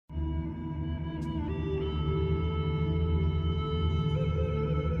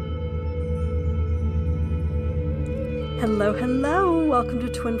Hello, hello! Welcome to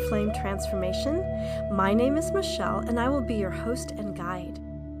Twin Flame Transformation. My name is Michelle, and I will be your host and guide.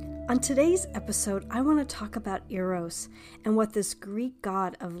 On today's episode, I want to talk about Eros and what this Greek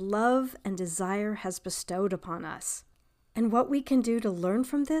god of love and desire has bestowed upon us, and what we can do to learn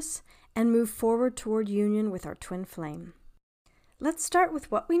from this and move forward toward union with our twin flame. Let's start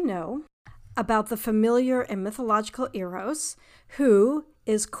with what we know about the familiar and mythological Eros, who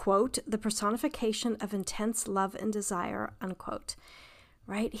is, quote, the personification of intense love and desire, unquote.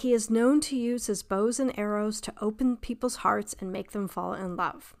 Right? He is known to use his bows and arrows to open people's hearts and make them fall in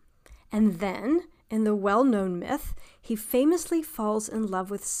love. And then, in the well-known myth, he famously falls in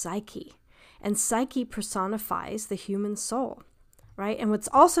love with Psyche, and Psyche personifies the human soul, right? And what's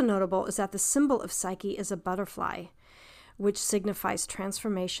also notable is that the symbol of Psyche is a butterfly, which signifies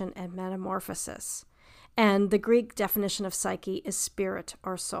transformation and metamorphosis. And the Greek definition of Psyche is spirit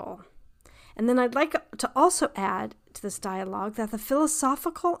or soul. And then I'd like to also add to this dialogue that the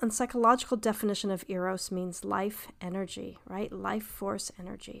philosophical and psychological definition of Eros means life energy, right? Life force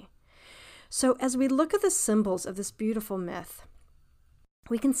energy. So as we look at the symbols of this beautiful myth,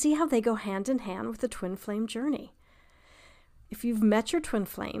 we can see how they go hand in hand with the twin flame journey. If you've met your twin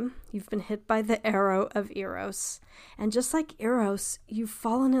flame, you've been hit by the arrow of Eros. And just like Eros, you've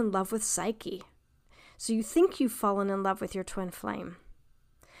fallen in love with Psyche. So you think you've fallen in love with your twin flame.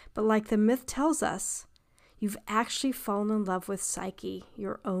 But like the myth tells us, you've actually fallen in love with Psyche,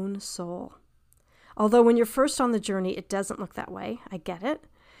 your own soul. Although when you're first on the journey, it doesn't look that way. I get it.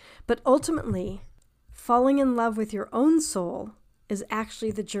 But ultimately, falling in love with your own soul is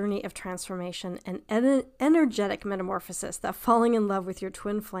actually the journey of transformation and energetic metamorphosis that falling in love with your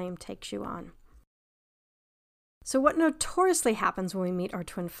twin flame takes you on. So what notoriously happens when we meet our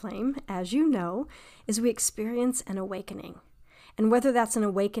twin flame, as you know, is we experience an awakening. And whether that's an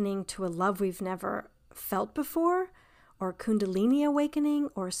awakening to a love we've never felt before, or a Kundalini awakening,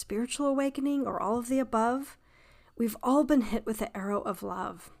 or a spiritual awakening, or all of the above, we've all been hit with the arrow of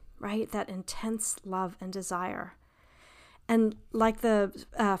love, right? That intense love and desire. And like the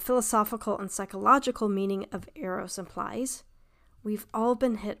philosophical and psychological meaning of Eros implies, we've all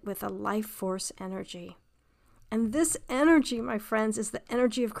been hit with a life force energy. And this energy, my friends, is the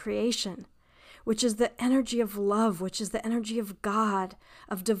energy of creation, which is the energy of love, which is the energy of God,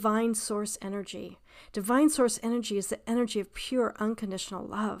 of divine source energy. Divine source energy is the energy of pure, unconditional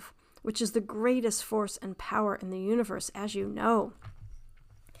love, which is the greatest force and power in the universe, as you know.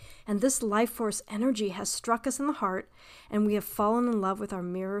 And this life force energy has struck us in the heart, and we have fallen in love with our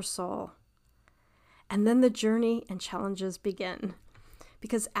mirror soul. And then the journey and challenges begin.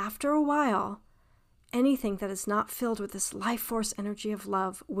 Because after a while, anything that is not filled with this life force energy of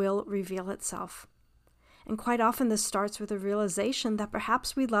love will reveal itself. And quite often this starts with a realization that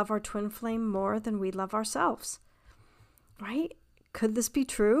perhaps we love our twin flame more than we love ourselves. Right? Could this be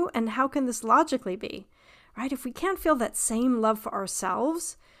true? And how can this logically be? Right? If we can't feel that same love for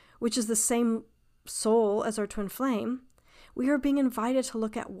ourselves, which is the same soul as our twin flame, we are being invited to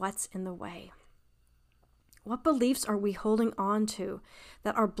look at what's in the way. What beliefs are we holding on to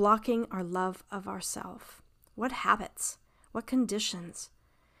that are blocking our love of ourselves? What habits? What conditions?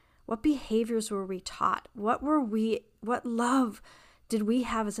 What behaviors were we taught? What love did we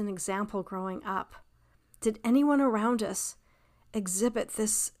have as an example growing up? Did anyone around us exhibit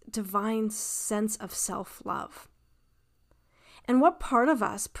this divine sense of self-love? And what part of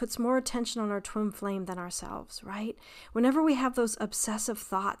us puts more attention on our twin flame than ourselves, right? Whenever we have those obsessive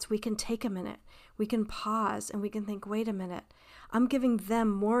thoughts, we can take a minute, we can pause, and we can think, wait a minute, I'm giving them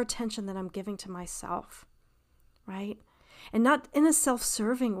more attention than I'm giving to myself, right? And not in a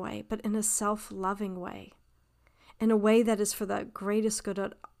self-serving way, but in a self-loving way, in a way that is for the greatest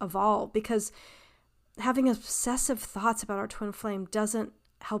good of all, because having obsessive thoughts about our twin flame doesn't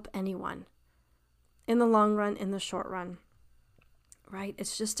help anyone in the long run, in the short run. Right?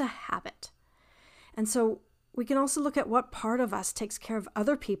 It's just a habit. And so we can also look at what part of us takes care of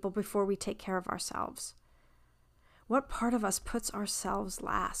other people before we take care of ourselves. What part of us puts ourselves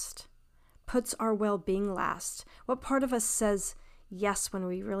last, puts our well-being last? What part of us says yes when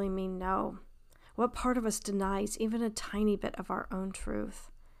we really mean no? What part of us denies even a tiny bit of our own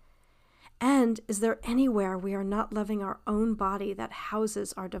truth? And is there anywhere we are not loving our own body that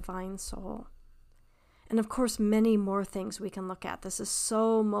houses our divine soul? And of course, many more things we can look at. This is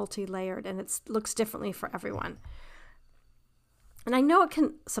so multi-layered, and it looks differently for everyone. And I know it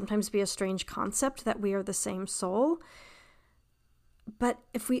can sometimes be a strange concept that we are the same soul, but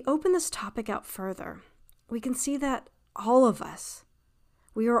if we open this topic out further, we can see that all of us,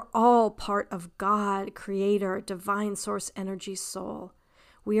 we are all part of God, Creator, divine source energy, soul.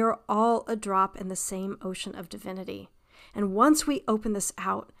 We are all a drop in the same ocean of divinity. And once we open this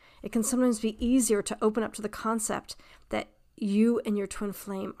out, it can sometimes be easier to open up to the concept that you and your twin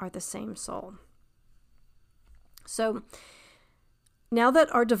flame are the same soul. So now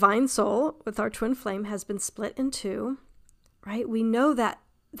that our divine soul with our twin flame has been split in two, right, we know that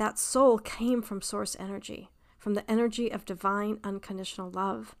that soul came from source energy, from the energy of divine unconditional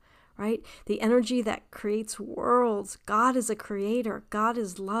love, right? The energy that creates worlds. God is a creator. God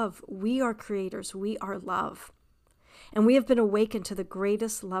is love. We are creators. We are love. And we have been awakened to the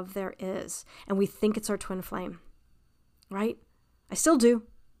greatest love there is. And we think it's our twin flame, right? I still do,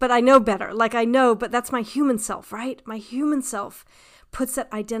 but I know better. I know, but that's my human self, right? My human self puts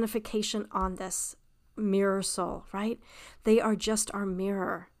that identification on this mirror soul, right? They are just our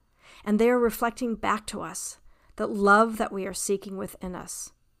mirror. And they are reflecting back to us the love that we are seeking within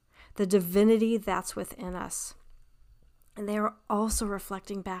us, the divinity that's within us. And they are also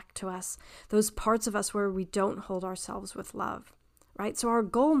reflecting back to us those parts of us where we don't hold ourselves with love, right? So our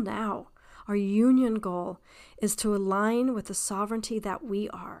goal now, our union goal, is to align with the sovereignty that we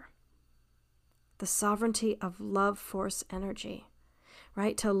are, the sovereignty of love force energy,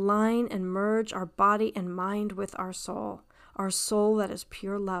 right? To align and merge our body and mind with our soul that is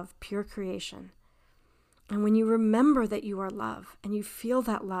pure love, pure creation. And when you remember that you are love and you feel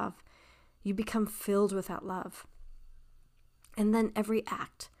that love, you become filled with that love. And then every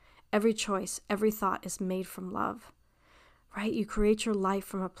act, every choice, every thought is made from love, right? You create your life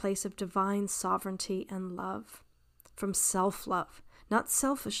from a place of divine sovereignty and love, from self-love, not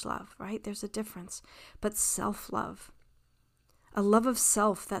selfish love, right? There's a difference, but self-love. A love of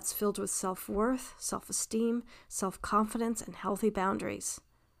self that's filled with self-worth, self-esteem, self-confidence, and healthy boundaries.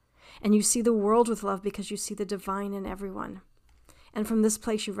 And you see the world with love because you see the divine in everyone. And from this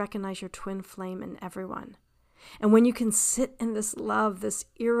place, you recognize your twin flame in everyone. And when you can sit in this love, this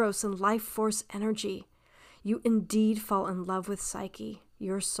Eros and life force energy, you indeed fall in love with Psyche,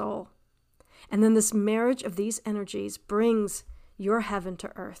 your soul. And then this marriage of these energies brings your heaven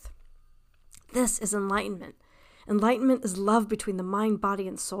to earth. This is enlightenment. Enlightenment is love between the mind, body,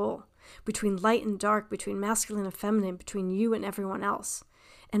 and soul, between light and dark, between masculine and feminine, between you and everyone else.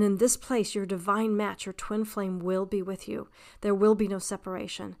 And in this place, your divine match, your twin flame, will be with you. There will be no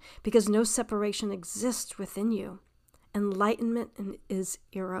separation, because no separation exists within you. Enlightenment is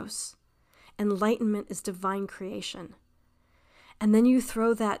Eros. Enlightenment is divine creation. And then you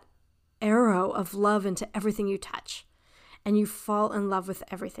throw that arrow of love into everything you touch, and you fall in love with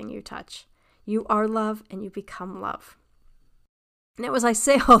everything you touch. You are love, and you become love. Now, as I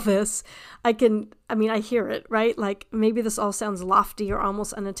say all this, I hear it, right? Maybe this all sounds lofty or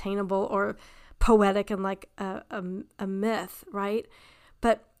almost unattainable or poetic and like a myth, right?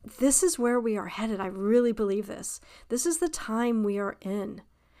 But this is where we are headed. I really believe this. This is the time we are in.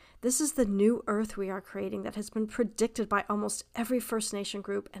 This is the new earth we are creating that has been predicted by almost every First Nation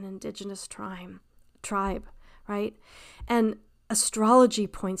group and indigenous tribe, right? And astrology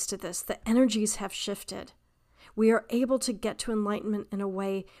points to this. The energies have shifted. We are able to get to enlightenment in a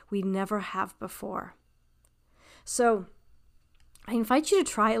way we never have before. So I invite you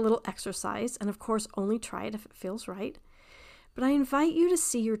to try a little exercise, and of course, only try it if it feels right. But I invite you to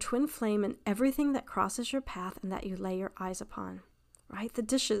see your twin flame in everything that crosses your path and that you lay your eyes upon, right? The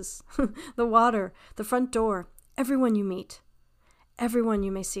dishes, the water, the front door, everyone you meet, everyone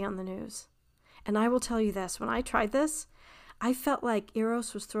you may see on the news. And I will tell you this, when I tried this, I felt like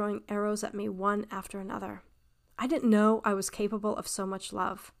Eros was throwing arrows at me one after another. I didn't know I was capable of so much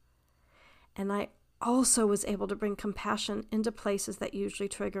love. And I also was able to bring compassion into places that usually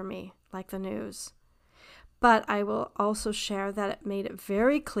trigger me, like the news. But I will also share that it made it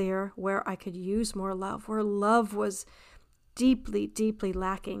very clear where I could use more love, where love was deeply, deeply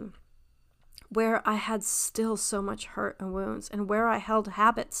lacking, where I had still so much hurt and wounds, and where I held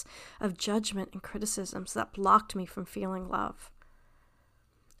habits of judgment and criticisms that blocked me from feeling love.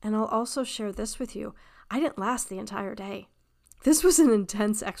 And I'll also share this with you. I didn't last the entire day. This was an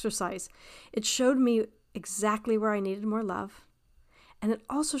intense exercise. It showed me exactly where I needed more love. And it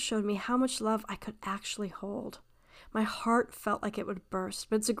also showed me how much love I could actually hold. My heart felt like it would burst,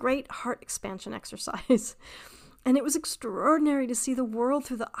 but it's a great heart expansion exercise. And it was extraordinary to see the world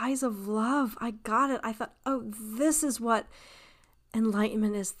through the eyes of love. I got it. I thought, oh, this is what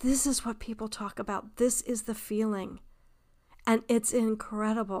enlightenment is. This is what people talk about. This is the feeling. And it's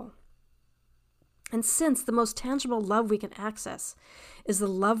incredible. And since the most tangible love we can access is the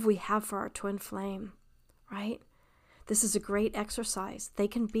love we have for our twin flame, right? This is a great exercise. They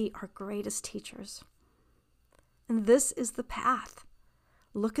can be our greatest teachers. And this is the path.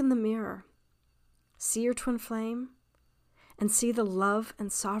 Look in the mirror. See your twin flame and see the love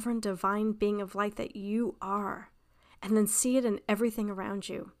and sovereign divine being of light that you are. and then see it in everything around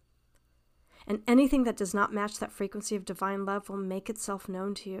you. And anything that does not match that frequency of divine love will make itself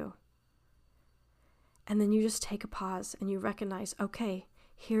known to you. And then you just take a pause and you recognize, okay,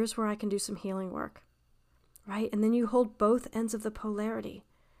 here's where I can do some healing work, right? And then you hold both ends of the polarity,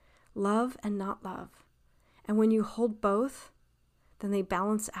 love and not love. And when you hold both, then they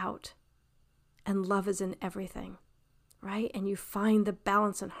balance out, and love is in everything, right? And you find the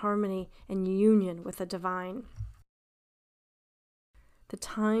balance and harmony and union with the divine. The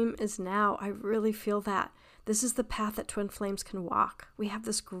time is now. I really feel that. This is the path that twin flames can walk. We have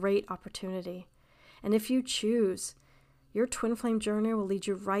this great opportunity. And if you choose, your twin flame journey will lead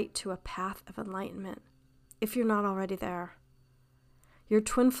you right to a path of enlightenment, if you're not already there. Your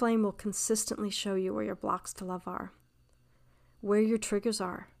twin flame will consistently show you where your blocks to love are, where your triggers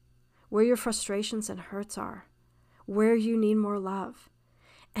are, where your frustrations and hurts are, where you need more love.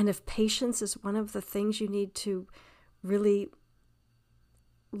 And if patience is one of the things you need to really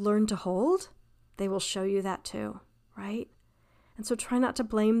learn to hold, they will show you that too, right? And so try not to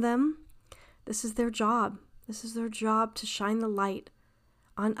blame them. This is their job. This is their job to shine the light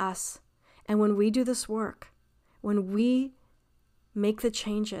on us. And when we do this work, when we make the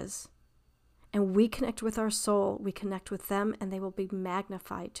changes and we connect with our soul, we connect with them and they will be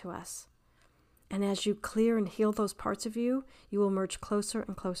magnified to us. And as you clear and heal those parts of you, you will merge closer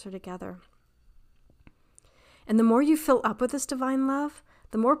and closer together. And the more you fill up with this divine love,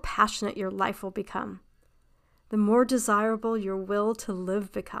 the more passionate your life will become. The more desirable your will to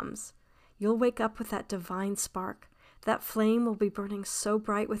live becomes. You'll wake up with that divine spark. That flame will be burning so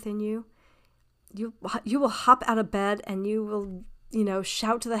bright within you. You will hop out of bed and you will,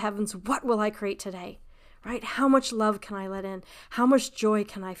 shout to the heavens, what will I create today? Right? How much love can I let in? How much joy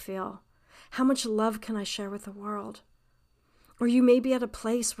can I feel? How much love can I share with the world? Or you may be at a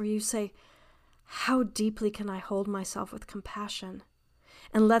place where you say, how deeply can I hold myself with compassion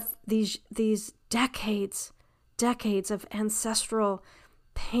and let these decades of ancestral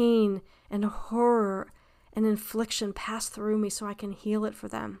pain and horror and infliction pass through me so I can heal it for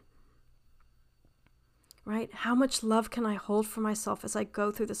them. Right? How much love can I hold for myself as I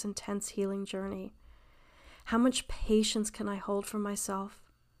go through this intense healing journey? How much patience can I hold for myself?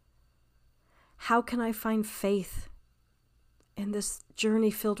 How can I find faith in this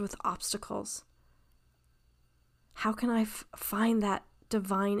journey filled with obstacles? How can I find that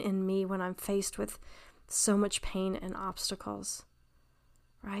divine in me when I'm faced with so much pain and obstacles?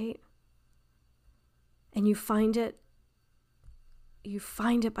 Right? And you find it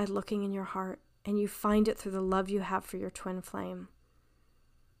by looking in your heart, and you find it through the love you have for your twin flame.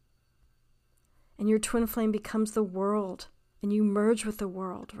 And your twin flame becomes the world, and you merge with the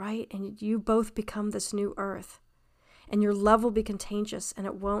world, right? And you both become this new earth. And your love will be contagious, and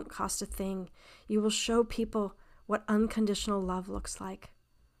it won't cost a thing. You will show people what unconditional love looks like,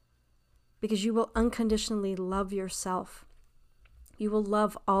 because you will unconditionally love yourself. You will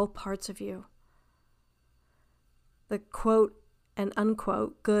love all parts of you. The quote and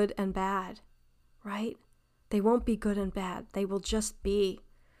unquote, good and bad, right? They won't be good and bad. They will just be.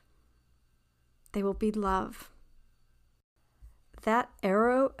 They will be love. That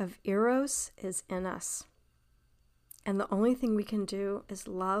arrow of Eros is in us. And the only thing we can do is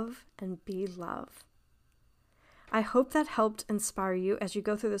love and be love. I hope that helped inspire you as you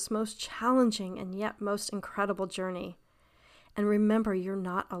go through this most challenging and yet most incredible journey. And remember, you're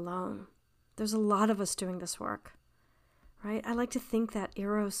not alone. There's a lot of us doing this work, right? I like to think that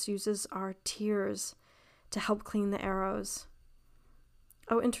Eros uses our tears to help clean the arrows.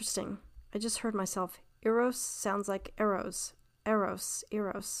 Oh, interesting. I just heard myself. Eros sounds like arrows.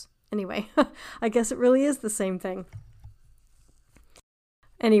 Eros. Anyway, I guess it really is the same thing.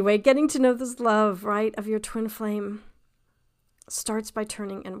 Anyway, getting to know this love, right, of your twin flame starts by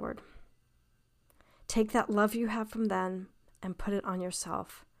turning inward. Take that love you have from them and put it on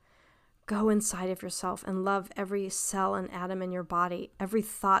yourself. Go inside of yourself and love every cell and atom in your body, every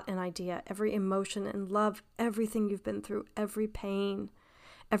thought and idea, every emotion, and love everything you've been through, every pain,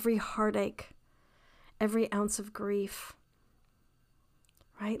 every heartache, every ounce of grief.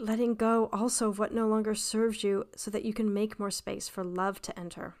 Right? Letting go also of what no longer serves you so that you can make more space for love to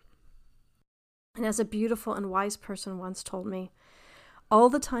enter. And as a beautiful and wise person once told me, all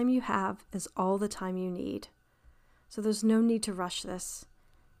the time you have is all the time you need. So there's no need to rush this.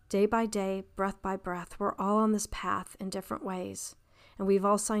 Day by day, breath by breath, we're all on this path in different ways. And we've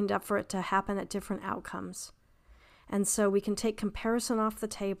all signed up for it to happen at different outcomes. And so we can take comparison off the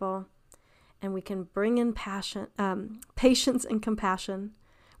table and we can bring in patience and compassion,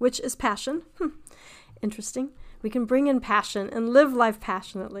 which is passion. Interesting. We can bring in passion and live life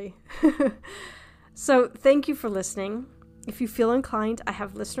passionately. So thank you for listening. If you feel inclined, I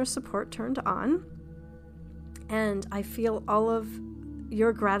have listener support turned on. And I feel all of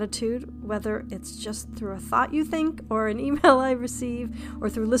your gratitude, whether it's just through a thought you think or an email I receive or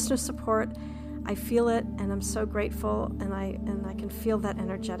through listener support. I feel it, and I'm so grateful, and I can feel that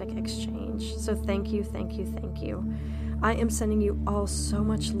energetic exchange. So thank you, thank you, thank you. I am sending you all so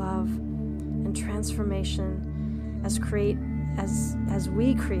much love and transformation as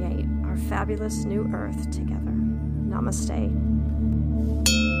we create our fabulous new earth together. Namaste.